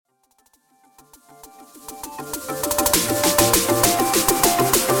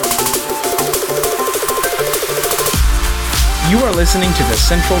You are listening to the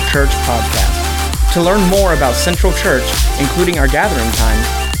Central Church Podcast. To learn more about Central Church, including our gathering times,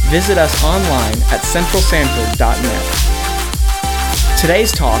 visit us online at centralsanford.net.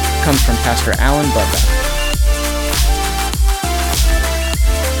 Today's talk comes from Pastor Alan Budda.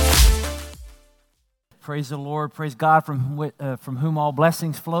 Praise the Lord. Praise God from whom all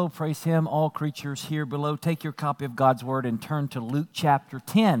blessings flow. Praise Him, all creatures here below. Take your copy of God's Word and turn to Luke chapter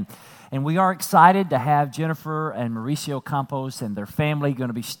 10. And we are excited to have Jennifer and Mauricio Campos and their family going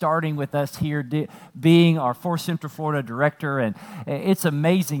to be starting with us here, being our Force Central Florida director. And it's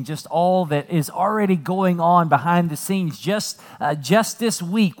amazing just all that is already going on behind the scenes. Just this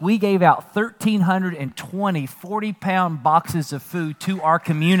week, we gave out 1,320 40-pound boxes of food to our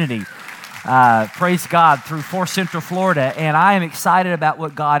community. Praise God, through Force Central Florida, and I am excited about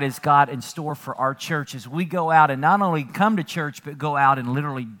what God has got in store for our church as we go out and not only come to church, but go out and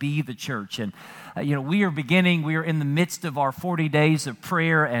literally be the church. And we are in the midst of our 40 days of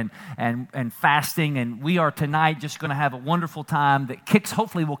prayer and fasting, and we are tonight just going to have a wonderful time that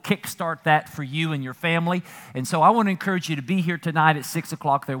hopefully will kickstart that for you and your family. And so I want to encourage you to be here tonight at 6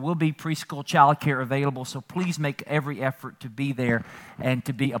 o'clock. There will be preschool childcare available, so please make every effort to be there and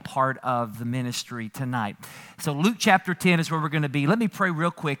to be a part of the ministry tonight. So Luke chapter 10 is where we're going to be. Let me pray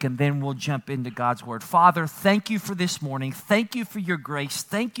real quick, and then we'll jump into God's Word. Father, thank you for this morning. Thank you for your grace.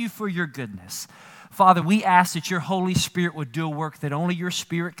 Thank you for your goodness. Father, we ask that your Holy Spirit would do a work that only your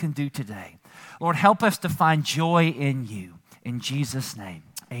Spirit can do today. Lord, help us to find joy in you. In Jesus' name,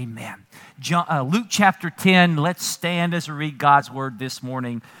 amen. Luke chapter 10, let's stand as we read God's Word this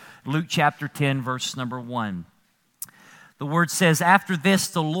morning. Luke chapter 10, verse number 1. The Word says, "After this,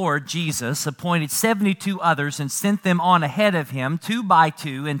 the Lord, Jesus, appointed 72 others and sent them on ahead of him, 2 by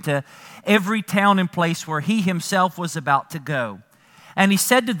 2, into every town and place where he himself was about to go. And he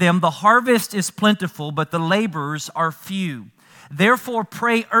said to them, 'The harvest is plentiful, but the laborers are few. Therefore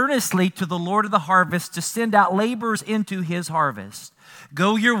pray earnestly to the Lord of the harvest to send out laborers into his harvest.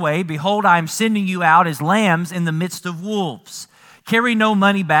 Go your way. Behold, I am sending you out as lambs in the midst of wolves. Carry no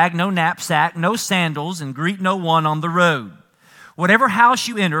money bag, no knapsack, no sandals, and greet no one on the road. Whatever house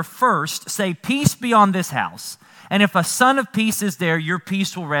you enter, first say, peace be on this house. And if a son of peace is there, your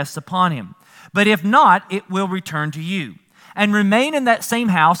peace will rest upon him. But if not, it will return to you. And remain in that same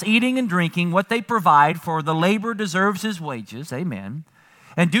house, eating and drinking what they provide, for the laborer deserves his wages.'" Amen.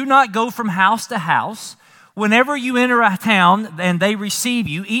 "And do not go from house to house. Whenever you enter a town and they receive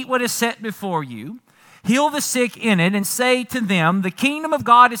you, eat what is set before you. Heal the sick in it and say to them, 'The kingdom of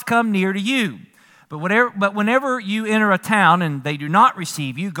God has come near to you.' But whenever you enter a town and they do not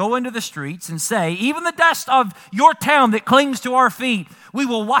receive you, go into the streets and say, 'Even the dust of your town that clings to our feet, we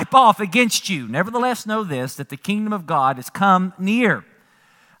will wipe off against you. Nevertheless, know this, that the kingdom of God has come near.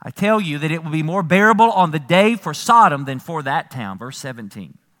 I tell you that it will be more bearable on the day for Sodom than for that town.'" Verse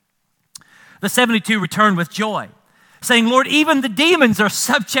 17. "The 72 returned with joy, saying, 'Lord, even the demons are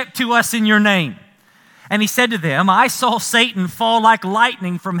subject to us in your name.' And he said to them, 'I saw Satan fall like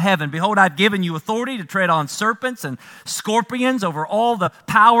lightning from heaven. Behold, I've given you authority to tread on serpents and scorpions over all the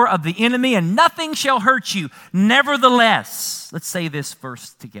power of the enemy, and nothing shall hurt you. Nevertheless,'" let's say this verse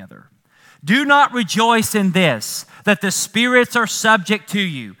together, "do not rejoice in this, that the spirits are subject to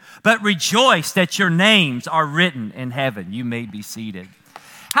you, but rejoice that your names are written in heaven." You may be seated.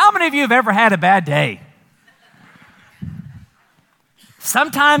 How many of you have ever had a bad day?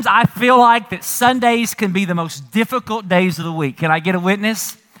 Sometimes I feel like that Sundays can be the most difficult days of the week. Can I get a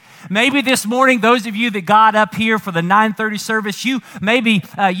witness? Maybe this morning, those of you that got up here for the 9:30 service, you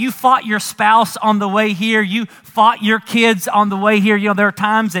fought your spouse on the way here. You fought your kids on the way here. There are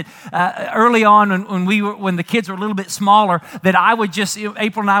times that early on when the kids were a little bit smaller, that I would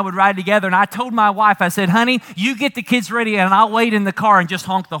April and I would ride together, and I told my wife, I said, "Honey, you get the kids ready, and I'll wait in the car and just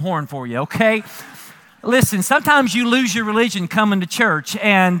honk the horn for you, okay?" Listen, sometimes you lose your religion coming to church,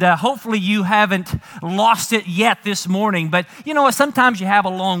 and hopefully you haven't lost it yet this morning. But you know what? Sometimes you have a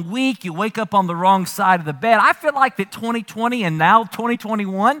long week. You wake up on the wrong side of the bed. I feel like that 2020 and now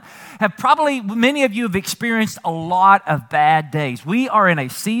 2021 many of you have experienced a lot of bad days. We are in a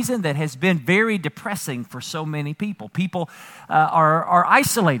season that has been very depressing for so many people. People are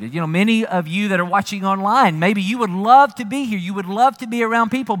isolated. Many of you that are watching online, maybe you would love to be here. You would love to be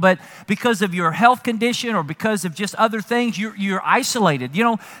around people, but because of your health condition or because of just other things, you're isolated.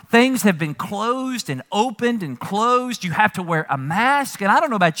 Things have been closed and opened and closed. You have to wear a mask. And I don't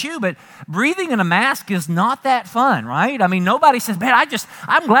know about you, but breathing in a mask is not that fun, right? I mean, nobody says, "Man,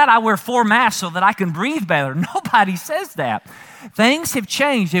 I'm glad I wear wear 4 masks so that I can breathe better. Nobody says that. Things have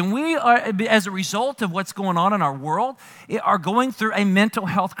changed, and we are, as a result of what's going on in our world, are going through a mental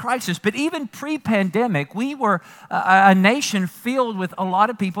health crisis. But even pre-pandemic, we were a nation filled with a lot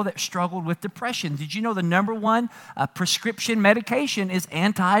of people that struggled with depression. Did you know the number one prescription medication is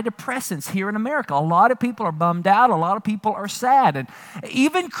antidepressants here in America? A lot of people are bummed out. A lot of people are sad, and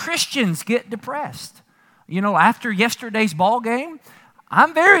even Christians get depressed. You know, after yesterday's ball game,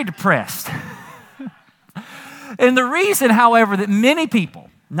 I'm very depressed. And the reason, however, that many people,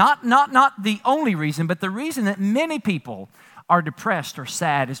 not the only reason, but the reason that many people are depressed or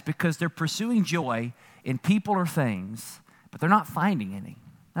sad is because they're pursuing joy in people or things, but they're not finding any.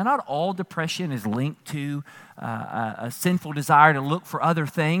 Now, not all depression is linked to a sinful desire to look for other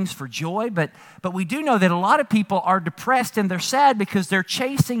things for joy, but we do know that a lot of people are depressed and they're sad because they're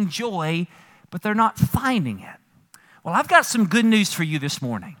chasing joy, but they're not finding it. Well, I've got some good news for you this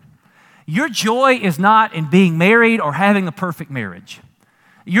morning. Your joy is not in being married or having a perfect marriage.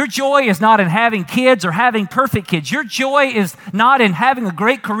 Your joy is not in having kids or having perfect kids. Your joy is not in having a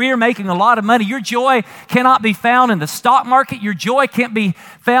great career, making a lot of money. Your joy cannot be found in the stock market. Your joy can't be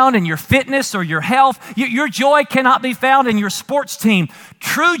found in your fitness or your health. Your joy cannot be found in your sports team.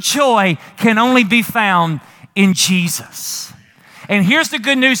 True joy can only be found in Jesus. And here's the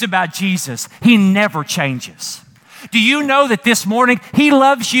good news about Jesus. He never changes. Do you know that this morning He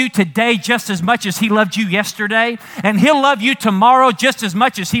loves you today just as much as He loved you yesterday? And He'll love you tomorrow just as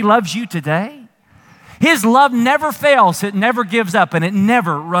much as He loves you today? His love never fails, it never gives up, and it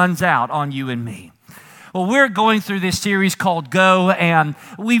never runs out on you and me. Well, we're going through this series called Go, and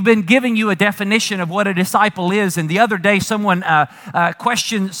we've been giving you a definition of what a disciple is. And the other day, someone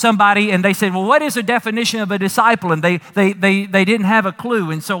questioned somebody, and they said, well, what is a definition of a disciple? And they didn't have a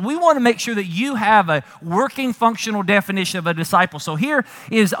clue. And so we want to make sure that you have a working, functional definition of a disciple. So here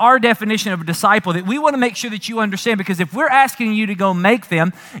is our definition of a disciple that we want to make sure that you understand, because if we're asking you to go make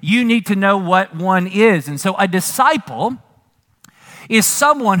them, you need to know what one is. And so a disciple is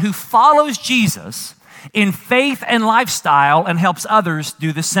someone who follows Jesus in faith and lifestyle and helps others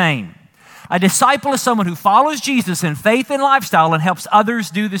do the same. A disciple is someone who follows Jesus in faith and lifestyle and helps others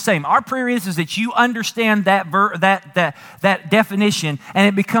do the same. Our prayer is that you understand that definition and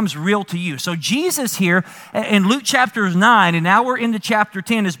it becomes real to you. So Jesus here in Luke chapter 9, and now we're into chapter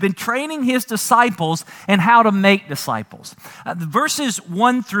 10, has been training His disciples in how to make disciples. The verses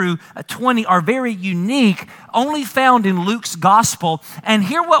 1 through 20 are very unique, only found in Luke's gospel. And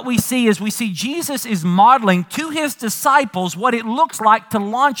here what we see is Jesus is modeling to His disciples what it looks like to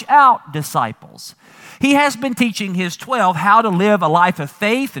launch out disciples. He has been teaching His 12 how to live a life of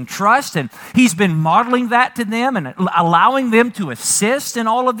faith and trust, and He's been modeling that to them and allowing them to assist in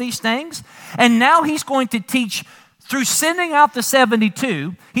all of these things. And now He's going to teach, through sending out the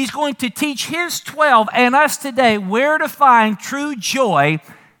 72, He's going to teach His 12 and us today where to find true joy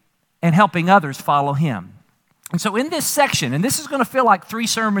and helping others follow Him. And so in this section, and this is going to feel like 3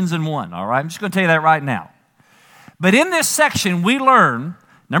 sermons in one, all right? I'm just going to tell you that right now. But in this section, we learn,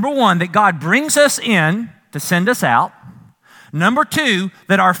 number 1, that God brings us in to send us out. Number 2,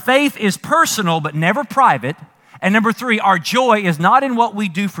 that our faith is personal but never private. And number 3, our joy is not in what we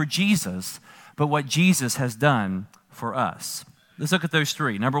do for Jesus, but what Jesus has done for us. Let's look at those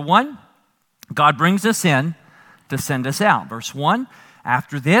 3. Number 1, God brings us in to send us out. Verse 1,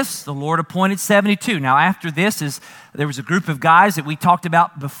 after this, the Lord appointed 72. Now, after this, there was a group of guys that we talked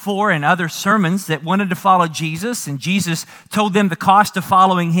about before in other sermons that wanted to follow Jesus, and Jesus told them the cost of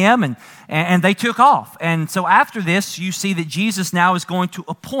following Him, and they took off. And so after this, you see that Jesus now is going to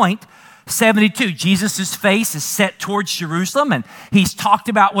appoint 72. Jesus' face is set towards Jerusalem, and He's talked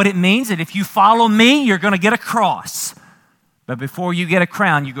about what it means that if you follow Me, you're going to get a cross. But before you get a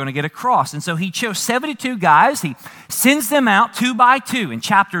crown, you're going to get a cross. And so He chose 72 guys. He sends them out 2 by 2. In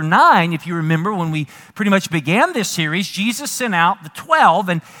chapter 9, if you remember, when we pretty much began this series, Jesus sent out the 12,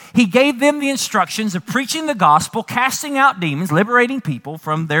 and He gave them the instructions of preaching the gospel, casting out demons, liberating people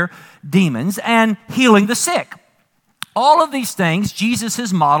from their demons, and healing the sick. All of these things Jesus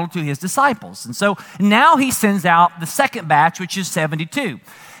has modeled to His disciples. And so now He sends out the second batch, which is 72.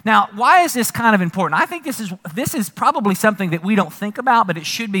 Now, why is this kind of important? I think this is probably something that we don't think about, but it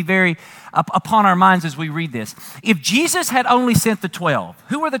should be very upon our minds as we read this. If Jesus had only sent the 12,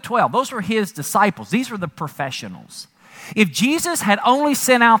 who were the 12? Those were His disciples. These were the professionals. If Jesus had only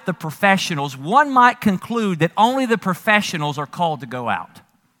sent out the professionals, one might conclude that only the professionals are called to go out.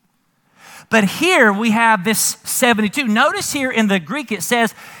 But here we have this 72. Notice here in the Greek it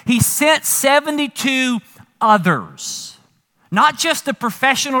says He sent 72 others. Not just the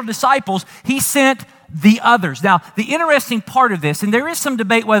professional disciples, He sent the others. Now, the interesting part of this, and there is some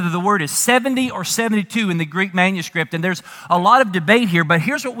debate whether the word is 70 or 72 in the Greek manuscript, and there's a lot of debate here, but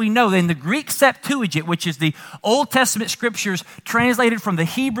here's what we know. In the Greek Septuagint, which is the Old Testament scriptures translated from the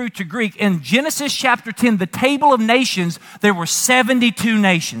Hebrew to Greek, in Genesis chapter 10, the table of nations, there were 72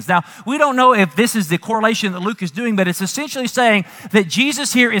 nations. Now, we don't know if this is the correlation that Luke is doing, but it's essentially saying that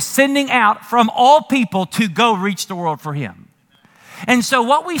Jesus here is sending out from all people to go reach the world for him. And so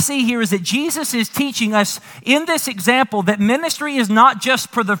what we see here is that Jesus is teaching us in this example that ministry is not just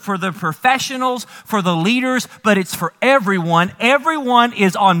for the professionals, for the leaders, but it's for everyone. Everyone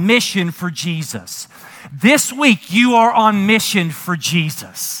is on mission for Jesus. This week, you are on mission for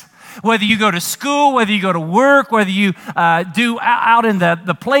Jesus. Whether you go to school, whether you go to work, whether you do out in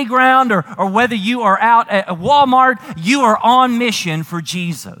the playground, or whether you are out at Walmart, you are on mission for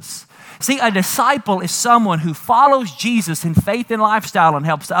Jesus. See, a disciple is someone who follows Jesus in faith and lifestyle and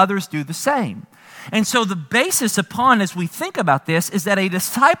helps others do the same. And so the basis upon, as we think about this, is that a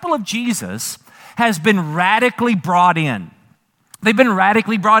disciple of Jesus has been radically brought in. They've been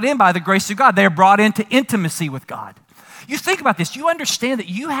radically brought in by the grace of God. They are brought into intimacy with God. You think about this. You understand that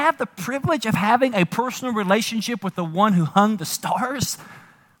you have the privilege of having a personal relationship with the one who hung the stars?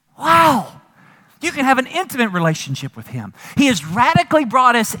 Wow. You can have an intimate relationship with him. He has radically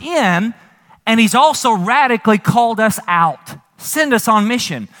brought us in, and he's also radically called us out, send us on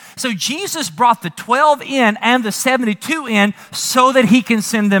mission. So Jesus brought the 12 in and the 72 in so that he can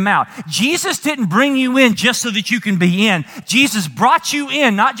send them out. Jesus didn't bring you in just so that you can be in. Jesus brought you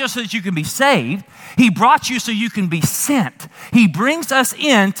in not just so that you can be saved. He brought you so you can be sent. He brings us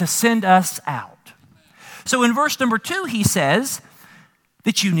in to send us out. So in verse number 2, he says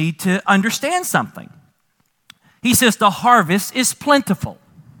that you need to understand something. He says the harvest is plentiful,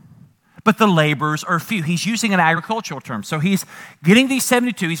 but the laborers are few. He's using an agricultural term. So he's getting these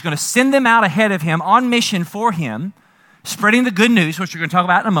 72. He's going to send them out ahead of him on mission for him, spreading the good news, which we're going to talk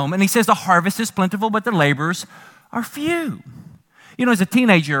about in a moment. And he says the harvest is plentiful, but the laborers are few. You know, as a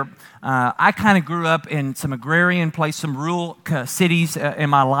teenager, I kind of grew up in some agrarian place, some rural cities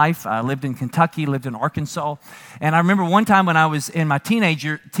in my life. I lived in Kentucky, lived in Arkansas. And I remember one time when I was in my teenage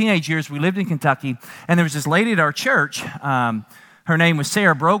years, we lived in Kentucky, and there was this lady at our church. Her name was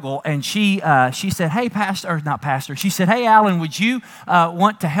Sarah Brogel, and she said, "Hey, pastor," she said, "Hey, Alan, would you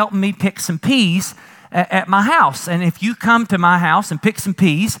want to help me pick some peas at my house? And if you come to my house and pick some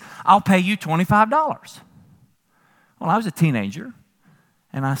peas, I'll pay you $25. Well, I was a teenager.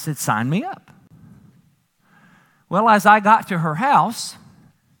 And I said, "Sign me up." Well, as I got to her house,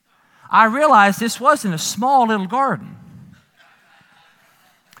 I realized this wasn't a small little garden.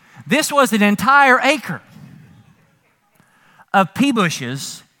 This was an entire acre of pea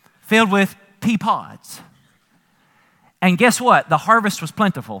bushes filled with pea pods. And guess what? The harvest was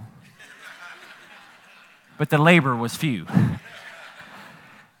plentiful, but the labor was few.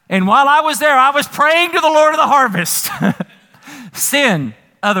 And while I was there, I was praying to the Lord of the harvest. Send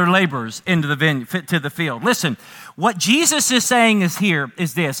other laborers into the field. Listen, what Jesus is saying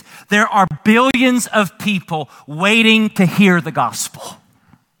is this. There are billions of people waiting to hear the gospel.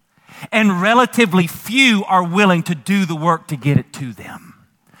 And relatively few are willing to do the work to get it to them.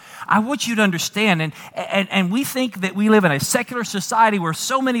 I want you to understand, and we think that we live in a secular society where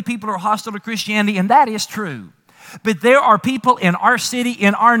so many people are hostile to Christianity, and that is true. But there are people in our city,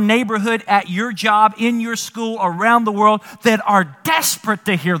 in our neighborhood, at your job, in your school, around the world that are desperate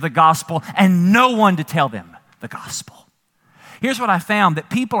to hear the gospel and no one to tell them the gospel. Here's what I found, that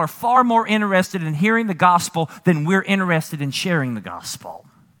people are far more interested in hearing the gospel than we're interested in sharing the gospel.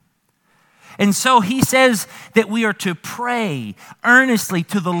 And so he says that we are to pray earnestly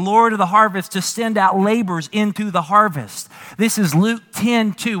to the Lord of the harvest to send out laborers into the harvest. This is Luke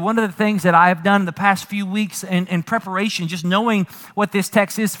 10:2. One of the things that I have done in the past few weeks in preparation, just knowing what this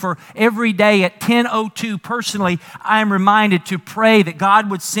text is, for every day at 10:02 personally, I am reminded to pray that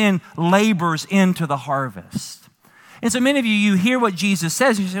God would send laborers into the harvest. And so many of you hear what Jesus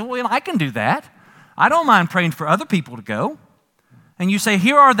says, and you say, "Well, I can do that. I don't mind praying for other people to go." And you say,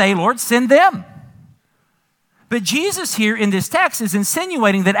 "Here are they, Lord, send them." But Jesus here in this text is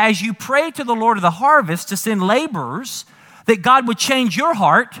insinuating that as you pray to the Lord of the harvest to send laborers, that God would change your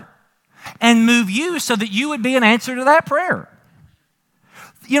heart and move you so that you would be an answer to that prayer.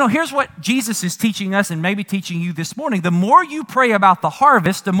 You know, here's what Jesus is teaching us and maybe teaching you this morning. The more you pray about the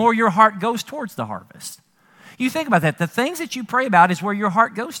harvest, the more your heart goes towards the harvest. You think about that. The things that you pray about is where your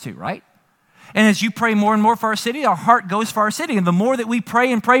heart goes to, right? And as you pray more and more for our city, our heart goes for our city. And the more that we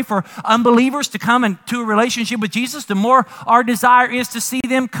pray and pray for unbelievers to come into a relationship with Jesus, the more our desire is to see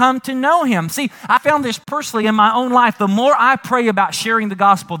them come to know him. See, I found this personally in my own life. The more I pray about sharing the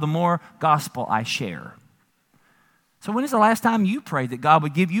gospel, the more gospel I share. So when is the last time you prayed that God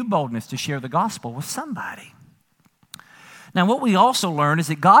would give you boldness to share the gospel with somebody? Now, what we also learn is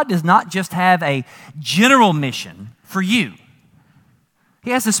that God does not just have a general mission for you. He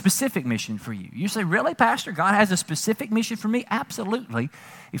has a specific mission for you. You say, really, Pastor? God has a specific mission for me? Absolutely.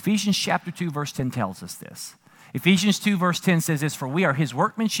 Ephesians chapter 2, verse 10 tells us this. Ephesians 2, verse 10 says this, "For we are his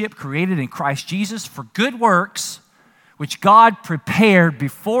workmanship, created in Christ Jesus for good works, which God prepared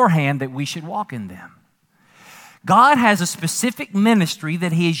beforehand that we should walk in them." God has a specific ministry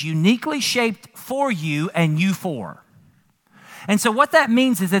that he has uniquely shaped for you and you for. And so what that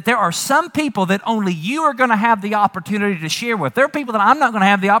means is that there are some people that only you are going to have the opportunity to share with. There are people that I'm not going to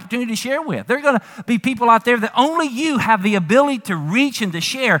have the opportunity to share with. There are going to be people out there that only you have the ability to reach and to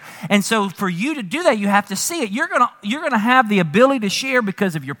share. And so for you to do that, you have to see it. You're going to have the ability to share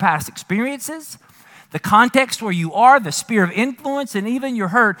because of your past experiences, the context where you are, the sphere of influence, and even your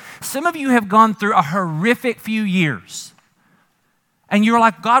hurt. Some of you have gone through a horrific few years. And you're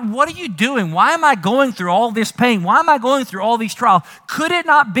like, God, what are you doing? Why am I going through all this pain? Why am I going through all these trials? Could it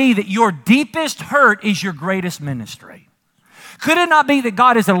not be that your deepest hurt is your greatest ministry? Could it not be that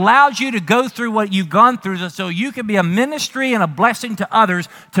God has allowed you to go through what you've gone through so you can be a ministry and a blessing to others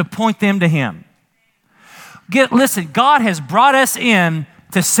to point them to him? Listen, God has brought us in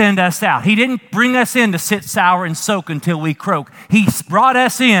to send us out. He didn't bring us in to sit sour and soak until we croak. He's brought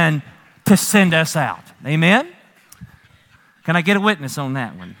us in to send us out. Amen? Can I get a witness on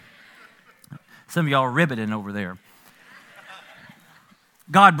that one? Some of y'all are riveting over there.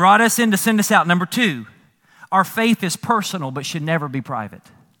 God brought us in to send us out. Number 2, our faith is personal but should never be private.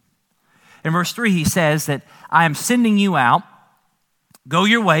 In verse 3, he says that I am sending you out. Go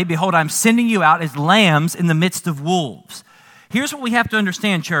your way. Behold, I'm sending you out as lambs in the midst of wolves. Here's what we have to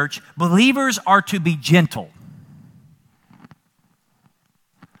understand, church. Believers are to be gentle.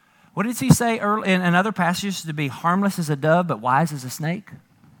 What did he say in other passages? To be harmless as a dove, but wise as a snake?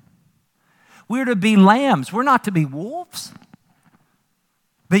 We're to be lambs. We're not to be wolves.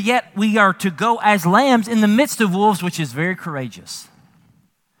 But yet we are to go as lambs in the midst of wolves, which is very courageous.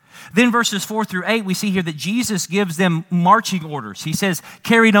 Then verses 4 through 8, we see here that Jesus gives them marching orders. He says,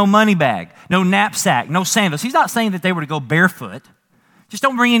 carry no money bag, no knapsack, no sandals. He's not saying that they were to go barefoot. Just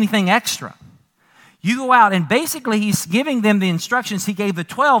don't bring anything extra. You go out, and basically he's giving them the instructions he gave the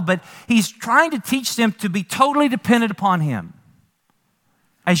 12, but he's trying to teach them to be totally dependent upon him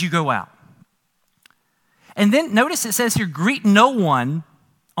as you go out. And then notice it says here, greet no one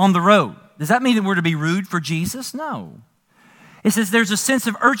on the road. Does that mean that we're to be rude for Jesus? No. It says there's a sense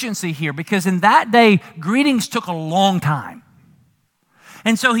of urgency here because in that day, greetings took a long time.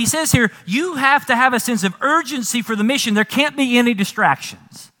 And so he says here, you have to have a sense of urgency for the mission. There can't be any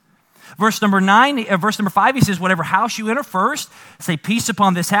distractions. Verse number 5, he says, whatever house you enter first, say peace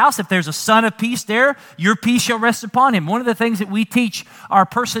upon this house. If there's a son of peace there, your peace shall rest upon him. One of the things that we teach our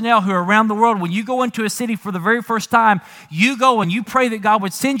personnel who are around the world, when you go into a city for the very first time, you go and you pray that God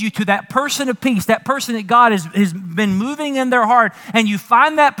would send you to that person of peace, that person that God has been moving in their heart, and you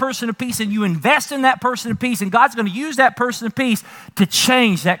find that person of peace and you invest in that person of peace, and God's going to use that person of peace to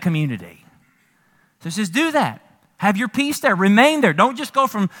change that community. So he says, do that. Have your peace there. Remain there. Don't just go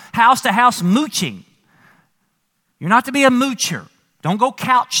from house to house mooching. You're not to be a moocher. Don't go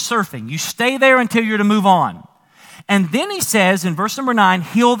couch surfing. You stay there until you're to move on. And then he says in verse number 9,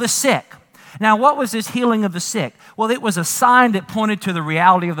 heal the sick. Now, what was this healing of the sick? Well, it was a sign that pointed to the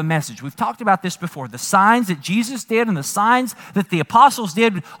reality of the message. We've talked about this before. The signs that Jesus did and the signs that the apostles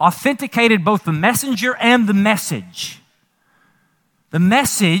did authenticated both the messenger and the message. The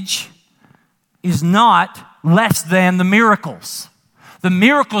message is not less than the miracles. The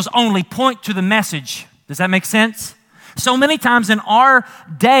miracles only point to the message. Does that make sense? So many times in our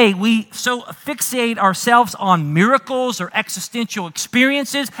day, we so fixate ourselves on miracles or existential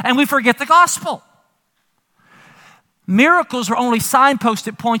experiences, and we forget the gospel. Miracles are only signposts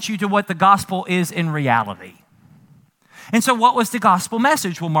that point you to what the gospel is in reality. And so what was the gospel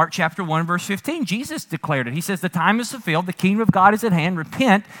message? Well, Mark chapter 1, verse 15, Jesus declared it. He says, the time is fulfilled, the kingdom of God is at hand,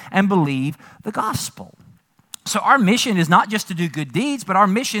 repent and believe the gospel. So our mission is not just to do good deeds, but our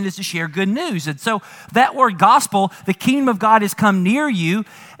mission is to share good news. And so that word gospel, the kingdom of God has come near you,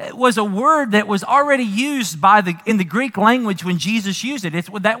 was a word that was already used in the Greek language when Jesus used it.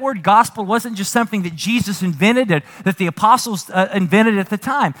 That word gospel wasn't just something that Jesus invented, that the apostles invented at the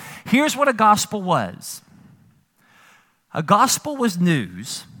time. Here's what a gospel was. A gospel was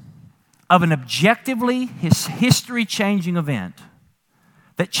news of an objectively history-changing event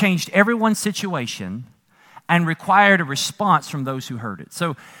that changed everyone's situation and required a response from those who heard it.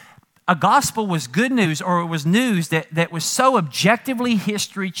 So a gospel was good news, or it was news that was so objectively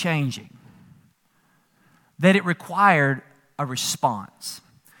history-changing that it required a response.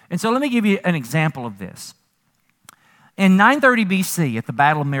 And so let me give you an example of this. In 930 BC, at the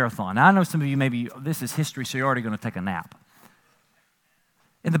Battle of Marathon, now I know some of you maybe, this is history, so you're already going to take a nap.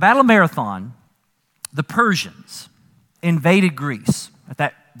 In the Battle of Marathon, the Persians invaded Greece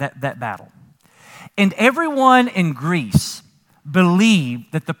at that battle. And everyone in Greece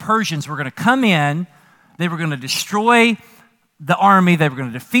believed that the Persians were going to come in, they were going to destroy the army, they were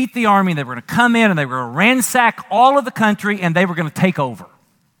going to defeat the army, they were going to come in and they were going to ransack all of the country and they were going to take over.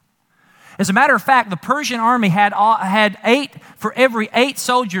 As a matter of fact, the Persian army had 8, for every 8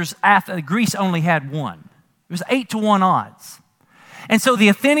 soldiers, Greece only had 1. It was 8-to-1 odds. And so the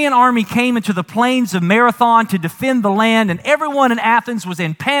Athenian army came into the plains of Marathon to defend the land, and everyone in Athens was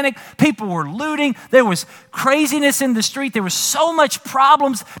in panic. People were looting. There was craziness in the street. There was so much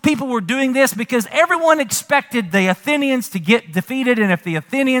problems. People were doing this because everyone expected the Athenians to get defeated, and if the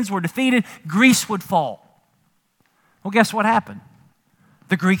Athenians were defeated, Greece would fall. Well, guess what happened?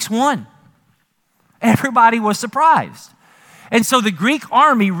 The Greeks won. Everybody was surprised. And so the Greek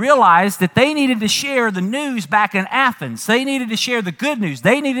army realized that they needed to share the news back in Athens. They needed to share the good news.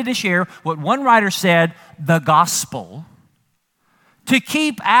 They needed to share what one writer said, the gospel, to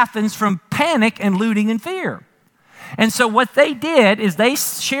keep Athens from panic and looting and fear. And so what they did is they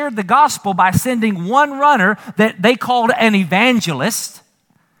shared the gospel by sending one runner that they called an evangelist.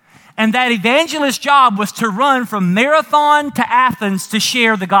 And that evangelist's job was to run from Marathon to Athens to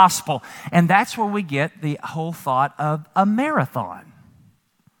share the gospel. And that's where we get the whole thought of a marathon.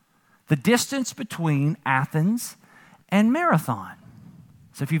 The distance between Athens and Marathon.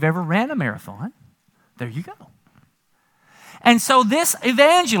 So if you've ever ran a marathon, there you go. And so this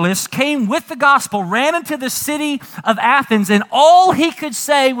evangelist came with the gospel, ran into the city of Athens, and all he could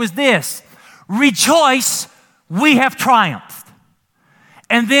say was this: rejoice, we have triumphed.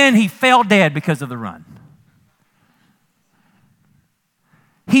 And then he fell dead because of the run.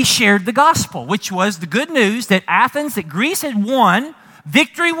 He shared the gospel, which was the good news that Athens, that Greece had won,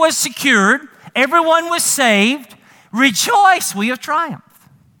 victory was secured, everyone was saved. Rejoice, we have triumphed.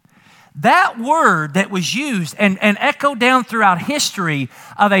 That word that was used and echoed down throughout history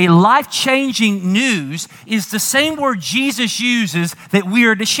of a life-changing news is the same word Jesus uses that we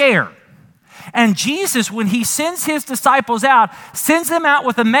are to share. And Jesus, when he sends his disciples out, sends them out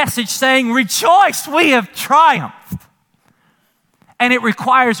with a message saying, rejoice, we have triumphed. And it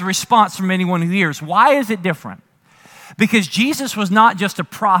requires a response from anyone who hears. Why is it different? Because Jesus was not just a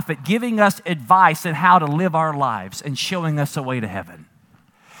prophet giving us advice on how to live our lives and showing us a way to heaven.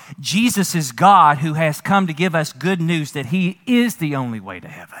 Jesus is God who has come to give us good news that he is the only way to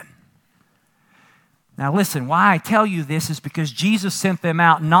heaven. Now listen, why I tell you this is because Jesus sent them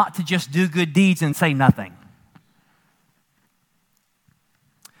out not to just do good deeds and say nothing.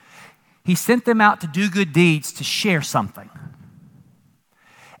 He sent them out to do good deeds, to share something.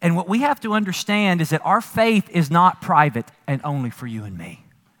 And what we have to understand is that our faith is not private and only for you and me.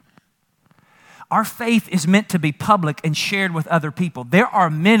 Our faith is meant to be public and shared with other people. There are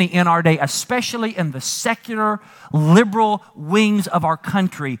many in our day, especially in the secular, liberal wings of our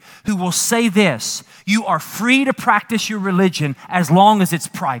country, who will say this: you are free to practice your religion as long as it's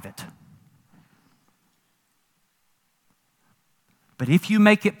private. But if you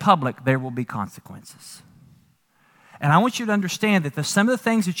make it public, there will be consequences. And I want you to understand that some of the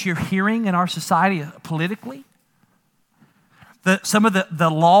things that you're hearing in our society politically, some of the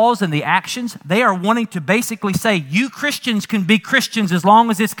laws and the actions, they are wanting to basically say, you Christians can be Christians as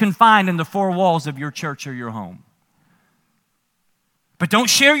long as it's confined in the 4 walls of your church or your home. But don't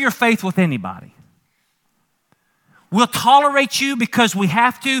share your faith with anybody. We'll tolerate you because we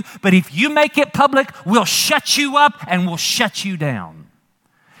have to, but if you make it public, we'll shut you up and we'll shut you down.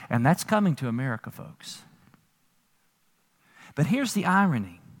 And that's coming to America, folks. But here's the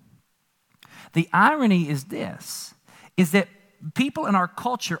irony. The irony is this, is that people in our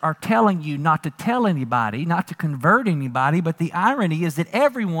culture are telling you not to tell anybody, not to convert anybody, but the irony is that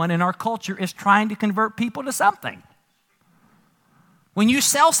everyone in our culture is trying to convert people to something. When you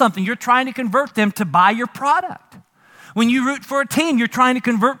sell something, you're trying to convert them to buy your product. When you root for a team, you're trying to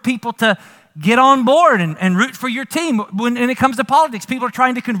convert people to get on board and root for your team. When it comes to politics, people are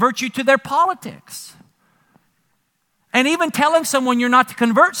trying to convert you to their politics. And even telling someone you're not to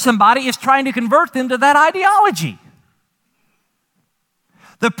convert somebody is trying to convert them to that ideology.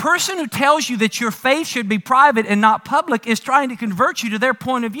 The person who tells you that your faith should be private and not public is trying to convert you to their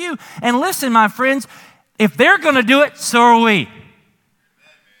point of view. And listen, my friends, if they're going to do it, so are we.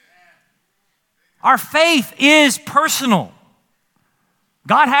 Our faith is personal.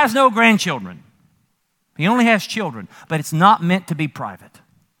 God has no grandchildren. He only has children, but it's not meant to be private.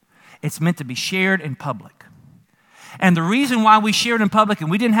 It's meant to be shared in public. And the reason why we share it in public, and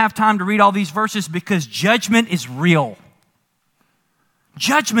we didn't have time to read all these verses, because judgment is real.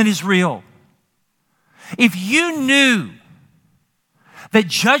 Judgment is real. If you knew that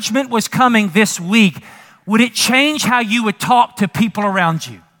judgment was coming this week, would it change how you would talk to people around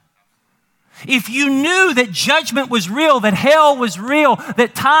you? If you knew that judgment was real, that hell was real,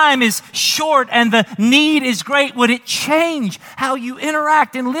 that time is short and the need is great, would it change how you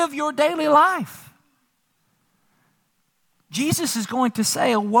interact and live your daily life? Jesus is going to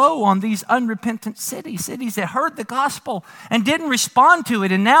say a woe on these unrepentant cities that heard the gospel and didn't respond to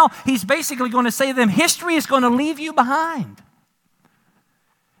it. And now he's basically going to say to them, history is going to leave you behind.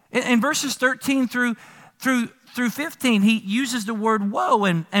 In verses 13 through 15, he uses the word woe,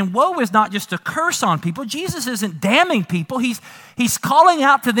 and woe is not just a curse on people. Jesus isn't damning people. He's calling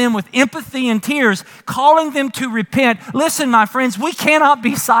out to them with empathy and tears, calling them to repent. Listen, my friends, we cannot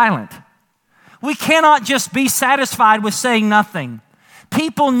be silent. We cannot just be satisfied with saying nothing.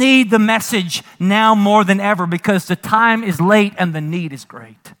 People need the message now more than ever because the time is late and the need is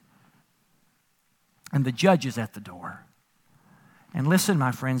great. And the judge is at the door. And listen,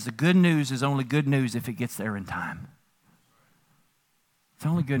 my friends, the good news is only good news if it gets there in time. It's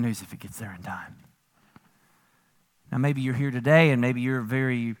only good news if it gets there in time. Now, maybe you're here today and maybe you're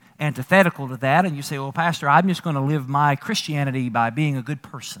very antithetical to that and you say, well, Pastor, I'm just going to live my Christianity by being a good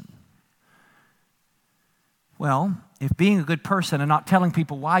person. Well, if being a good person and not telling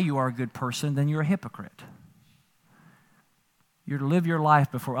people why you are a good person, then you're a hypocrite. You're to live your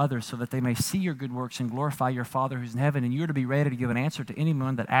life before others so that they may see your good works and glorify your Father who's in heaven, and you're to be ready to give an answer to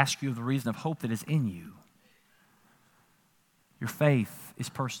anyone that asks you of the reason of hope that is in you. Your faith is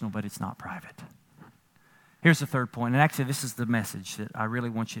personal, but it's not private. Here's the third point, and actually this is the message that I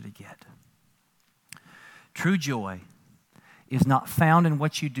really want you to get. True joy is not found in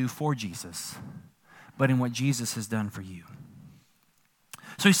what you do for Jesus, but in what Jesus has done for you.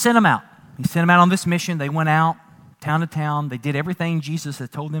 So he sent them out. He sent them out on this mission. They went out town to town. They did everything Jesus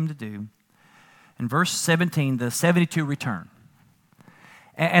had told them to do. In verse 17, the 72 return.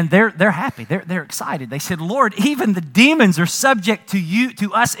 And they're happy. They're excited. They said, Lord, even the demons are subject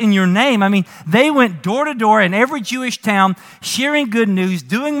to us in your name. I mean, they went door to door in every Jewish town, sharing good news,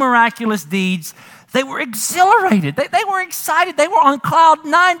 doing miraculous deeds. They were exhilarated. They were excited. They were on cloud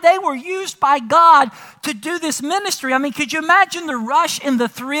nine. They were used by God to do this ministry. I mean, could you imagine the rush and the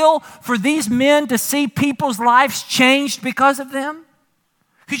thrill for these men to see people's lives changed because of them?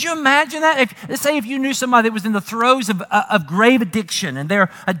 Could you imagine that? Let's say if you knew somebody that was in the throes of grave addiction and they're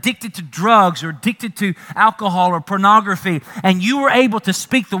addicted to drugs or addicted to alcohol or pornography, and you were able to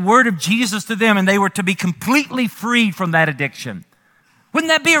speak the word of Jesus to them and they were to be completely freed from that addiction. Wouldn't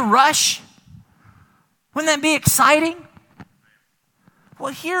that be a rush? Wouldn't that be exciting?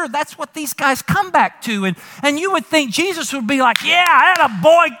 Well, here, that's what these guys come back to. And you would think Jesus would be like, yeah,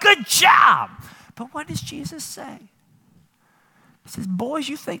 attaboy, good job. But what does Jesus say? He says, boys,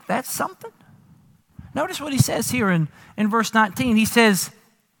 you think that's something? Notice what he says here in verse 19. He says,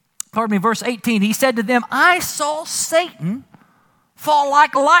 verse 18, he said to them, I saw Satan fall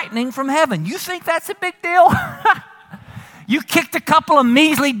like lightning from heaven. You think that's a big deal? You kicked a couple of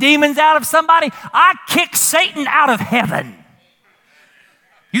measly demons out of somebody. I kicked Satan out of heaven.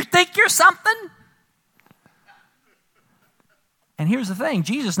 You think you're something? And here's the thing.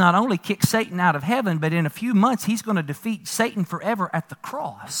 Jesus not only kicked Satan out of heaven, but in a few months, he's going to defeat Satan forever at the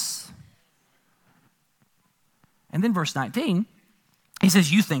cross. And then verse 19, he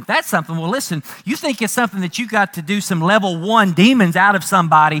says, you think that's something? Well, listen, you think it's something that you got to do some level 1 demons out of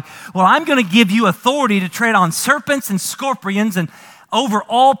somebody. Well, I'm going to give you authority to tread on serpents and scorpions and over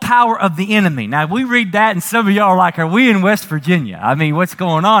all power of the enemy. Now, we read that and some of y'all are like, are we in West Virginia? I mean, what's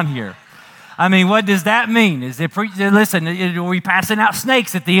going on here? I mean, what does that mean? Listen, are we passing out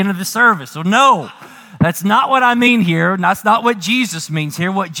snakes at the end of the service? Well, no, that's not what I mean here. That's not what Jesus means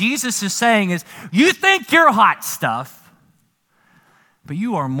here. What Jesus is saying is, you think you're hot stuff, but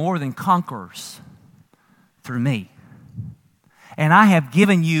you are more than conquerors through me. And I have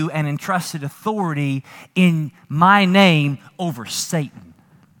given you and entrusted authority in my name over Satan.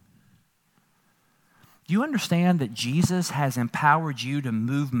 Do you understand that Jesus has empowered you to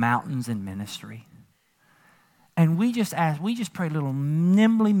move mountains in ministry? And we just pray little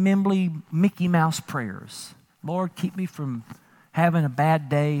nimbly, Mickey Mouse prayers. Lord, keep me from having a bad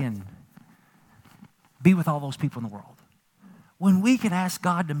day and be with all those people in the world, when we can ask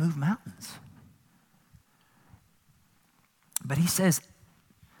God to move mountains? But he says,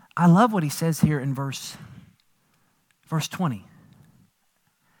 I love what he says here in verse 20.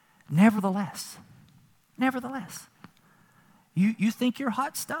 Nevertheless, you think you're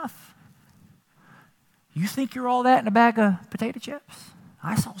hot stuff. You think you're all that in a bag of potato chips?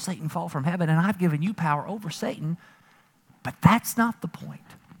 I saw Satan fall from heaven, and I've given you power over Satan. But that's not the point.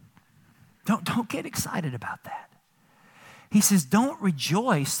 Don't get excited about that. He says, don't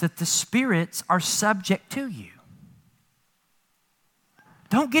rejoice that the spirits are subject to you.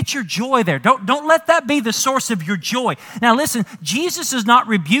 Don't get your joy there. Don't let that be the source of your joy. Now listen, Jesus is not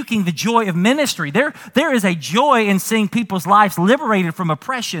rebuking the joy of ministry. There is a joy in seeing people's lives liberated from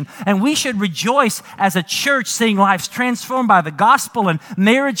oppression, and we should rejoice as a church seeing lives transformed by the gospel and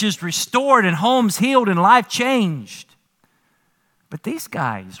marriages restored and homes healed and life changed. But these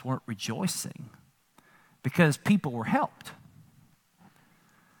guys weren't rejoicing because people were helped.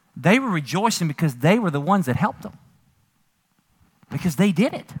 They were rejoicing because they were the ones that helped them. Because they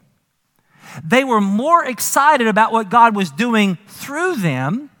did it. They were more excited about what God was doing through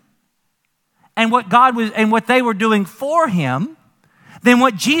them and what they were doing for him than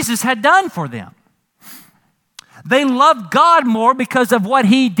what Jesus had done for them. They loved God more because of what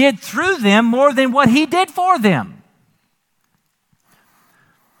he did through them more than what he did for them.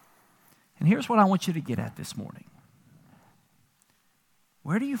 And here's what I want you to get at this morning.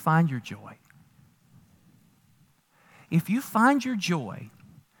 Where do you find your joy? If you find your joy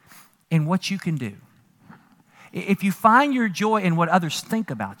in what you can do, if you find your joy in what others think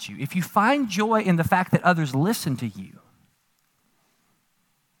about you, if you find joy in the fact that others listen to you,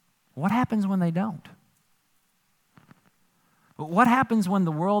 what happens when they don't? What happens when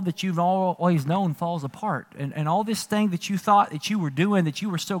the world that you've always known falls apart and all this thing that you thought that you were doing, that you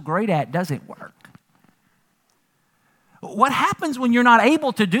were so great at, doesn't work? What happens when you're not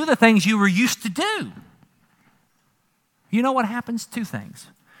able to do the things you were used to do? You know what happens? Two things.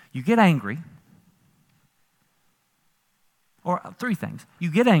 You get angry, or three things.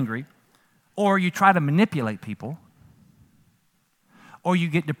 You get angry, or you try to manipulate people, or you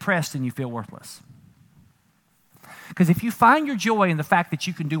get depressed and you feel worthless. Because if you find your joy in the fact that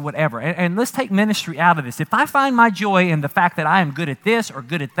you can do whatever, and let's take ministry out of this. If I find my joy in the fact that I am good at this or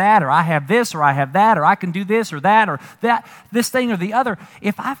good at that, or I have this or I have that, or I can do this or that, this thing or the other,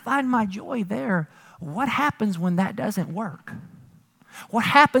 if I find my joy there, what happens when that doesn't work? What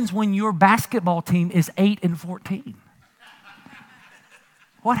happens when your basketball team is 8-14?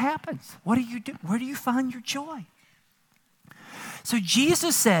 What happens? What do you do? Where do you find your joy? So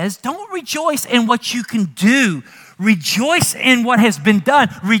Jesus says, don't rejoice in what you can do. Rejoice in what has been done.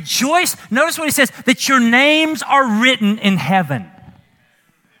 Rejoice, notice what he says, that your names are written in heaven.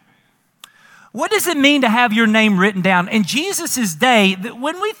 What does it mean to have your name written down? In Jesus' day,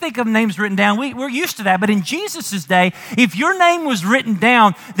 when we think of names written down, we're used to that. But in Jesus' day, if your name was written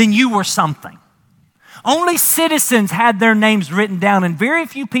down, then you were something. Only citizens had their names written down, and very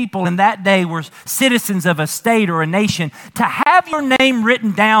few people in that day were citizens of a state or a nation. To have your name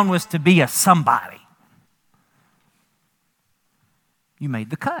written down was to be a somebody. You made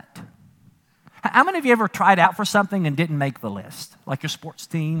the cut. How many of you ever tried out for something and didn't make the list? Like your sports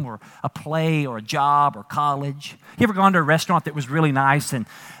team or a play or a job or college? You ever gone to a restaurant that was really nice and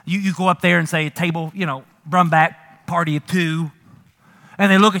you go up there and say, table, Brumback, party of 2.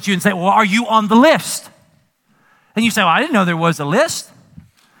 And they look at you and say, well, are you on the list? And you say, well, I didn't know there was a list.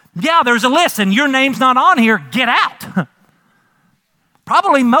 Yeah, there's a list and your name's not on here. Get out.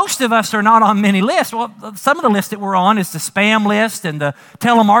 Probably most of us are not on many lists. Well, some of the lists that we're on is the spam list and the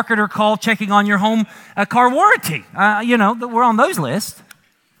telemarketer call checking on your home car warranty. We're on those lists.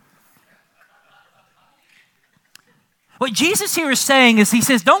 What Jesus here is saying is he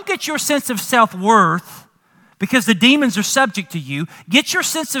says, don't get your sense of self-worth because the demons are subject to you. Get your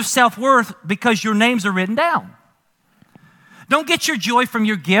sense of self-worth because your names are written down. Don't get your joy from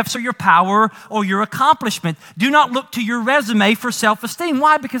your gifts or your power or your accomplishment. Do not look to your resume for self-esteem.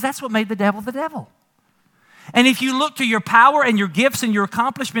 Why? Because that's what made the devil the devil. And if you look to your power and your gifts and your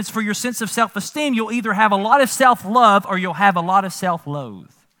accomplishments for your sense of self-esteem, you'll either have a lot of self-love or you'll have a lot of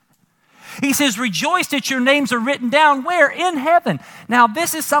self-loathe. He says, rejoice that your names are written down where? In heaven. Now,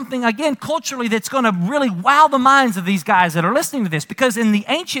 this is something, again, culturally that's going to really wow the minds of these guys that are listening to this, because in the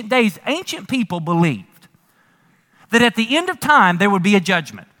ancient days, ancient people believed that at the end of time, there would be a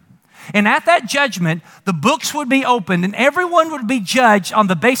judgment. And at that judgment, the books would be opened and everyone would be judged on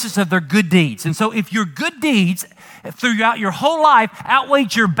the basis of their good deeds. And so if your good deeds throughout your whole life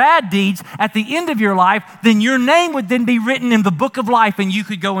outweighed your bad deeds at the end of your life, then your name would then be written in the book of life and you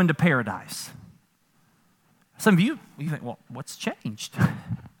could go into paradise. Some of you think, well, what's changed?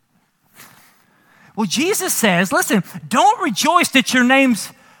 Well, Jesus says, listen, don't rejoice that your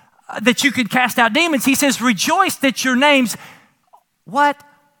names, that you could cast out demons. He says, rejoice that your names, what?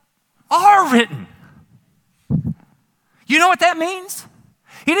 Are written. You know what that means?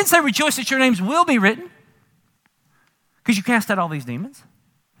 He didn't say rejoice that your names will be written because you cast out all these demons.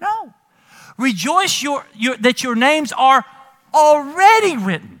 No. Rejoice that your names are already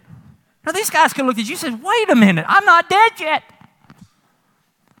written. Now these guys could look at you and say, wait a minute, I'm not dead yet.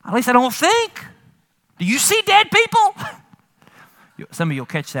 At least I don't think. Do you see dead people? Some of you will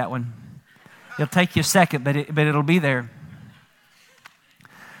catch that one. It'll take you a second, but it'll be there.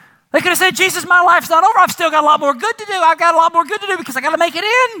 They could have said, Jesus, my life's not over. I've still got a lot more good to do. I've got a lot more good to do because I got to make it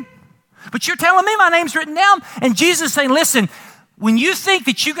in. But you're telling me my name's written down. And Jesus is saying, listen, when you think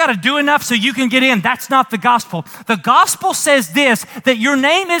that you got to do enough so you can get in, that's not the gospel. The gospel says this, that your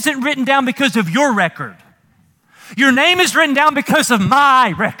name isn't written down because of your record. Your name is written down because of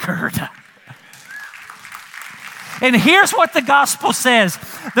my record. And here's what the gospel says.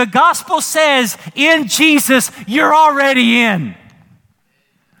 The gospel says, in Jesus, you're already in.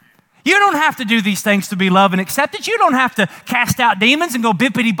 You don't have to do these things to be loved and accepted. You don't have to cast out demons and go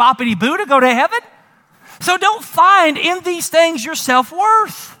bippity-boppity-boo to go to heaven. So don't find in these things your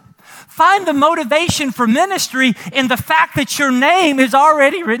self-worth. Find the motivation for ministry in the fact that your name is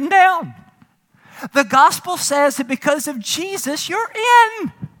already written down. The gospel says that because of Jesus, you're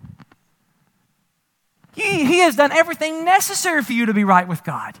in. He has done everything necessary for you to be right with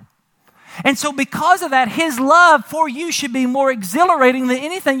God. And so because of that, his love for you should be more exhilarating than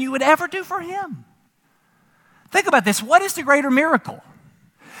anything you would ever do for him. Think about this. What is the greater miracle?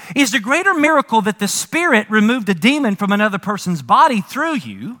 Is the greater miracle that the Spirit removed a demon from another person's body through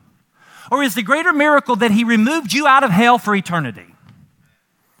you? Or is the greater miracle that he removed you out of hell for eternity?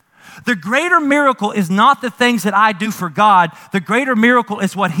 The greater miracle is not the things that I do for God. The greater miracle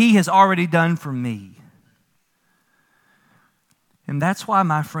is what he has already done for me. And that's why,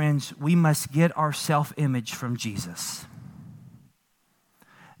 my friends, we must get our self-image from Jesus.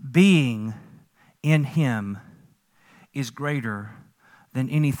 Being in him is greater than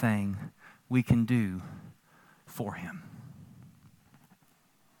anything we can do for him.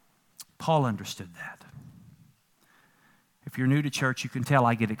 Paul understood that. If you're new to church, you can tell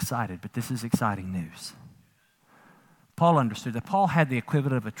I get excited, but this is exciting news. Paul understood that. Paul had the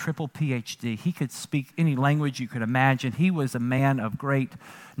equivalent of a triple PhD. He could speak any language you could imagine. He was a man of great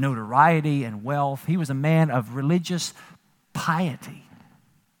notoriety and wealth. He was a man of religious piety.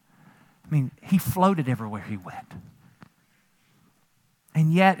 I mean, he floated everywhere he went.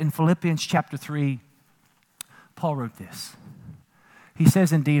 And yet, in Philippians chapter 3, Paul wrote this. He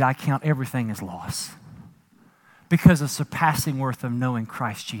says, indeed, I count everything as loss because of surpassing worth of knowing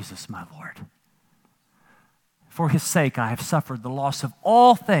Christ Jesus, my Lord. For his sake, I have suffered the loss of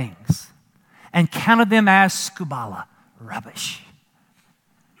all things and counted them as skubala, rubbish.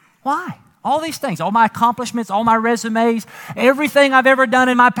 Why? All these things, all my accomplishments, all my resumes, everything I've ever done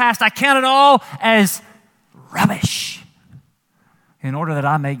in my past, I count it all as rubbish in order that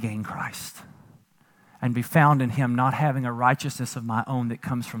I may gain Christ and be found in him, not having a righteousness of my own that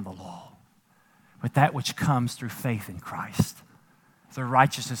comes from the law, but that which comes through faith in Christ, the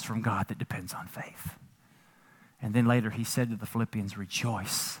righteousness from God that depends on faith. And then later he said to the Philippians,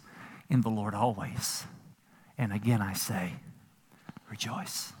 rejoice in the Lord always. And again I say,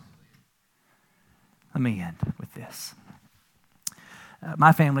 rejoice. Let me end with this.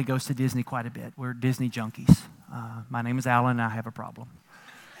 My family goes to Disney quite a bit. We're Disney junkies. My name is Alan and I have a problem.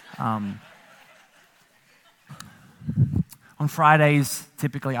 On Fridays,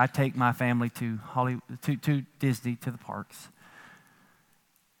 typically I take my family to Disney, to the parks.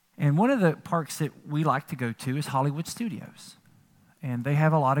 And one of the parks that we like to go to is Hollywood Studios. And they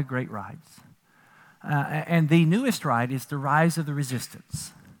have a lot of great rides. And the newest ride is the Rise of the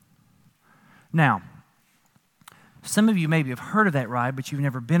Resistance. Now, some of you maybe have heard of that ride, but you've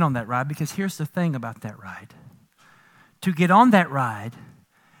never been on that ride, because here's the thing about that ride. To get on that ride,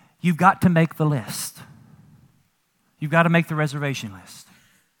 you've got to make the list. You've got to make the reservation list.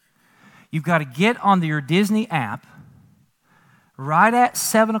 You've got to get on your Disney app right at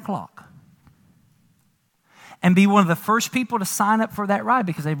 7 o'clock and be one of the first people to sign up for that ride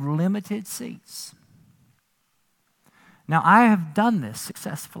because they have limited seats. Now, I have done this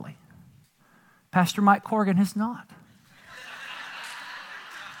successfully. Pastor Mike Corrigan has not.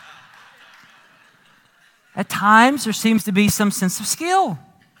 At times, there seems to be some sense of skill.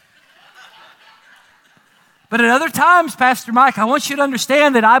 But at other times, Pastor Mike, I want you to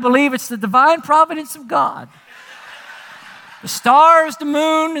understand that I believe it's the divine providence of God. The stars, the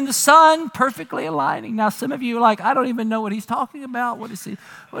moon, and the sun perfectly aligning. Now, some of you are like, I don't even know what he's talking about. What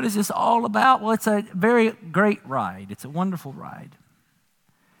is this all about? Well, it's a very great ride. It's a wonderful ride.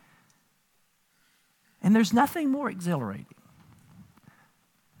 And there's nothing more exhilarating.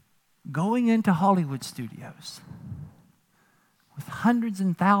 Going into Hollywood studios with hundreds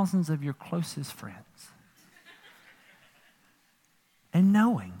and thousands of your closest friends and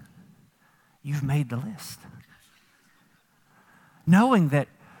knowing you've made the list. Knowing that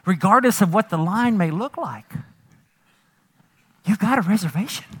regardless of what the line may look like, you've got a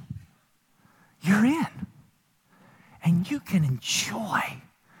reservation. You're in. And you can enjoy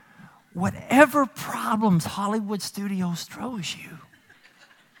whatever problems Hollywood Studios throws you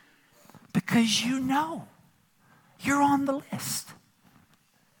because you know you're on the list.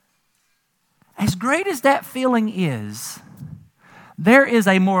 As great as that feeling is, there is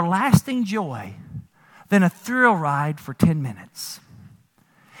a more lasting joy than a thrill ride for 10 minutes.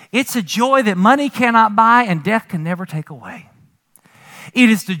 It's a joy that money cannot buy and death can never take away. It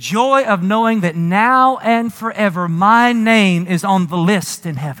is the joy of knowing that now and forever my name is on the list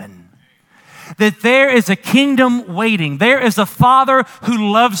in heaven. That there is a kingdom waiting. There is a Father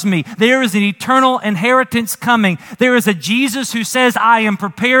who loves me. There is an eternal inheritance coming. There is a Jesus who says, I am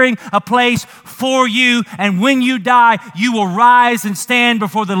preparing a place for you, and when you die, you will rise and stand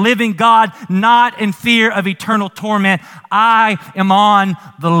before the living God, not in fear of eternal torment. I am on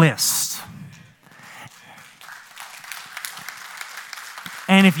the list.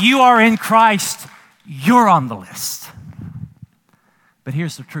 And if you are in Christ, you're on the list. But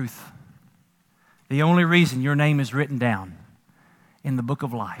here's the truth. The only reason your name is written down in the book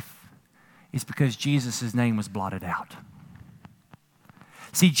of life is because Jesus' name was blotted out.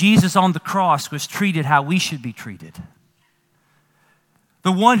 See, Jesus on the cross was treated how we should be treated.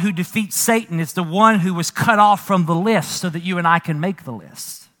 The one who defeats Satan is the one who was cut off from the list so that you and I can make the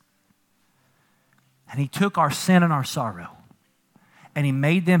list. And he took our sin and our sorrow, and he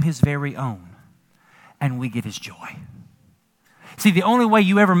made them his very own, and we get his joy. See, the only way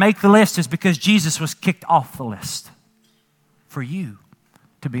you ever make the list is because Jesus was kicked off the list for you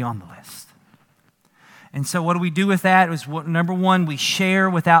to be on the list. And so what do we do with that? It was number one, we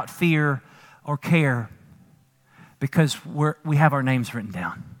share without fear or care because we have our names written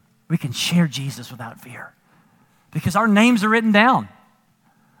down. We can share Jesus without fear because our names are written down.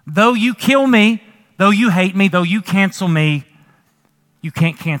 Though you kill me, though you hate me, though you cancel me, you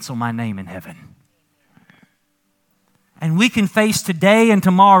can't cancel my name in heaven. And we can face today and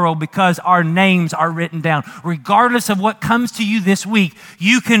tomorrow because our names are written down. Regardless of what comes to you this week,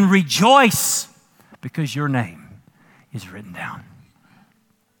 you can rejoice because your name is written down.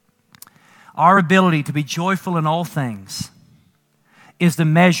 Our ability to be joyful in all things is the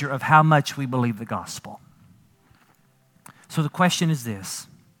measure of how much we believe the gospel. So the question is this: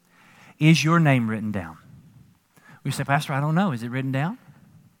 is your name written down? We say, Pastor, I don't know. Is it written down?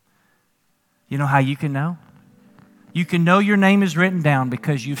 You know how you can know? You can know your name is written down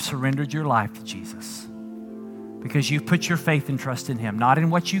because you've surrendered your life to Jesus. Because you've put your faith and trust in him. Not in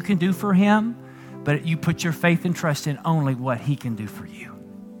what you can do for him, but you put your faith and trust in only what he can do for you.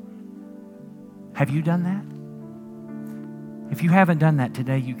 Have you done that? If you haven't done that,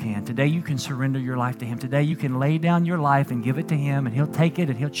 today you can. Today you can surrender your life to him. Today you can lay down your life and give it to him, and he'll take it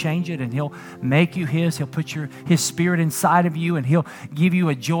and he'll change it and he'll make you his. He'll put his spirit inside of you and he'll give you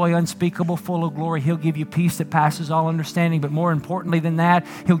a joy unspeakable, full of glory. He'll give you peace that passes all understanding. But more importantly than that,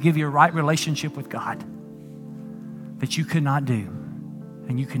 he'll give you a right relationship with God that you could not do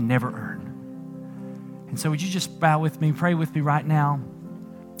and you can never earn. And so would you just bow with me, pray with me right now?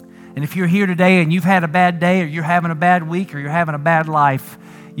 And if you're here today and you've had a bad day or you're having a bad week or you're having a bad life,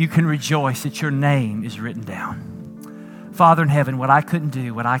 you can rejoice that your name is written down. Father in heaven, what I couldn't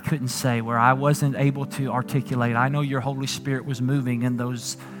do, what I couldn't say, where I wasn't able to articulate, I know your Holy Spirit was moving in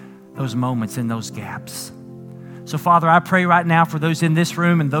those moments, in those gaps. So Father, I pray right now for those in this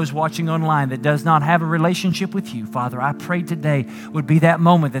room and those watching online that does not have a relationship with you. Father, I pray today would be that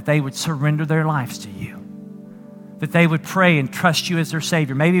moment that they would surrender their lives to you. That they would pray and trust you as their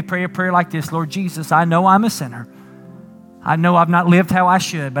Savior. Maybe pray a prayer like this: Lord Jesus, I know I'm a sinner. I know I've not lived how I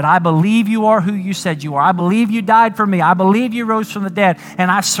should, but I believe you are who you said you are. I believe you died for me. I believe you rose from the dead,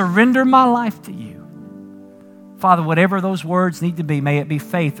 and I surrender my life to you. Father, whatever those words need to be, may it be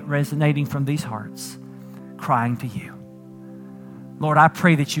faith resonating from these hearts, crying to you. Lord, I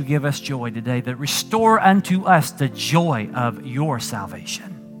pray that you give us joy today, that restore unto us the joy of your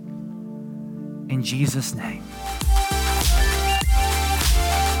salvation. In Jesus' name.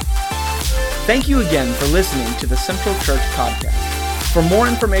 Thank you again for listening to the Central Church Podcast. For more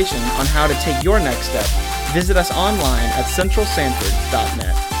information on how to take your next step, visit us online at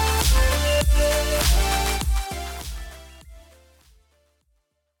centralsanford.net.